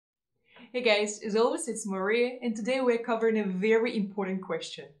Hey guys, as always, it's Maria, and today we're covering a very important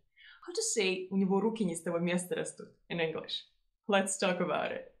question. How to say «У него руки не с того места растут» in English. Let's talk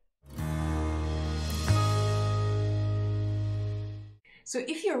about it. So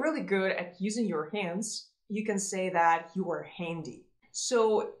if you're really good at using your hands, you can say that you are handy.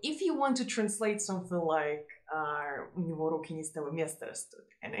 So if you want to translate something like «У него руки не с того места растут»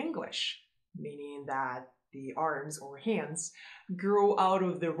 in English, meaning that the arms or hands grow out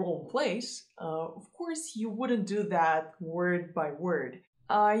of the wrong place, of course you wouldn't do that word by word.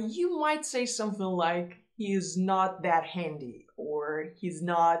 You might say something like he's not that handy, or he's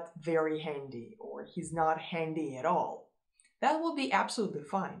not very handy, or he's not handy at all. That will be absolutely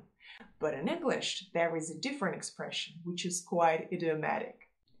fine. But in English, there is a different expression, which is quite idiomatic.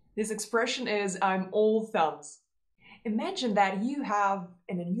 This expression is I'm all thumbs. Imagine that you have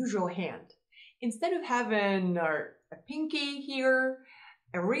an unusual hand. Instead of having a pinky here,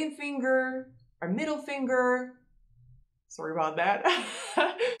 a ring finger, a middle finger, sorry about that.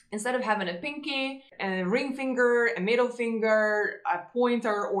 Instead of having a pinky, a ring finger, a middle finger, a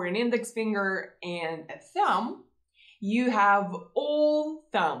pointer or an index finger, and a thumb, you have all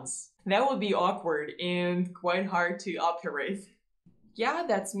thumbs. That would be awkward and quite hard to operate. Yeah,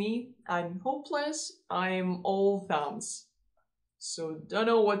 that's me. I'm hopeless. I'm all thumbs. So don't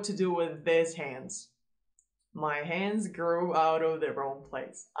know what to do with these hands. My hands grew out of the wrong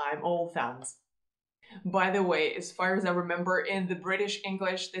place. I'm all thumbs. By the way, as far as I remember, in the British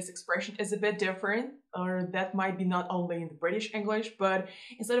English, this expression is a bit different, or that might be not only in the British English, but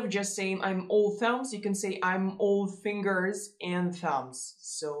instead of just saying I'm all thumbs, you can say I'm all fingers and thumbs.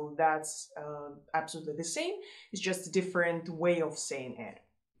 So that's absolutely the same. It's just a different way of saying it.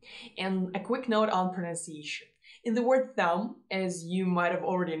 And a quick note on pronunciation. In the word thumb, as you might have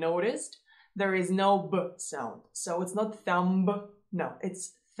already noticed, there is no b sound. So it's not thumb, no,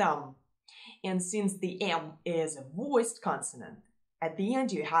 it's thumb. And since the M is a voiced consonant, at the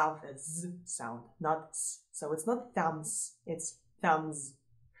end you have a Z sound, not S. So it's not thumbs, it's thumbs.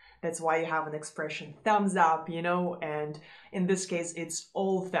 That's why you have an expression thumbs up, you know, and in this case it's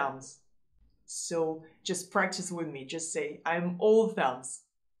all thumbs. So just practice with me, just say I'm all thumbs.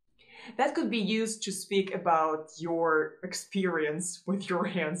 That could be used to speak about your experience with your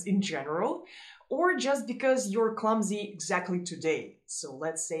hands in general, or just because you're clumsy exactly today. So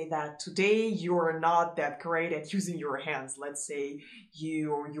let's say that today you're not that great at using your hands. Let's say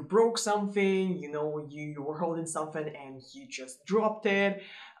you broke something, you know, you were holding something and you just dropped it.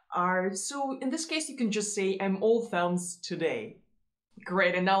 So in this case, you can just say, I'm all thumbs today.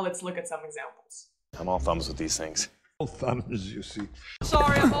 Great, and now let's look at some examples. I'm all thumbs with these things. All thumbs, you see.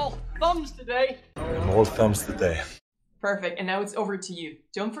 Sorry, I'm all thumbs today. I'm all thumbs today. Perfect, and now it's over to you.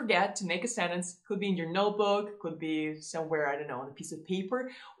 Don't forget to make a sentence. Could be in your notebook, could be somewhere, I don't know, on a piece of paper,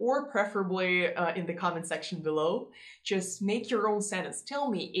 or preferably in the comment section below. Just make your own sentence.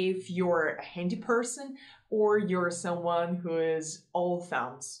 Tell me if you're a handy person or you're someone who is all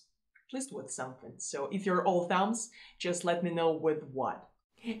thumbs, at least with something. So if you're all thumbs, just let me know with what.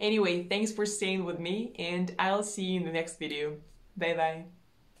 Anyway, thanks for staying with me, and I'll see you in the next video. Bye bye.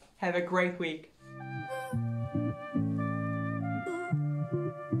 Have a great week.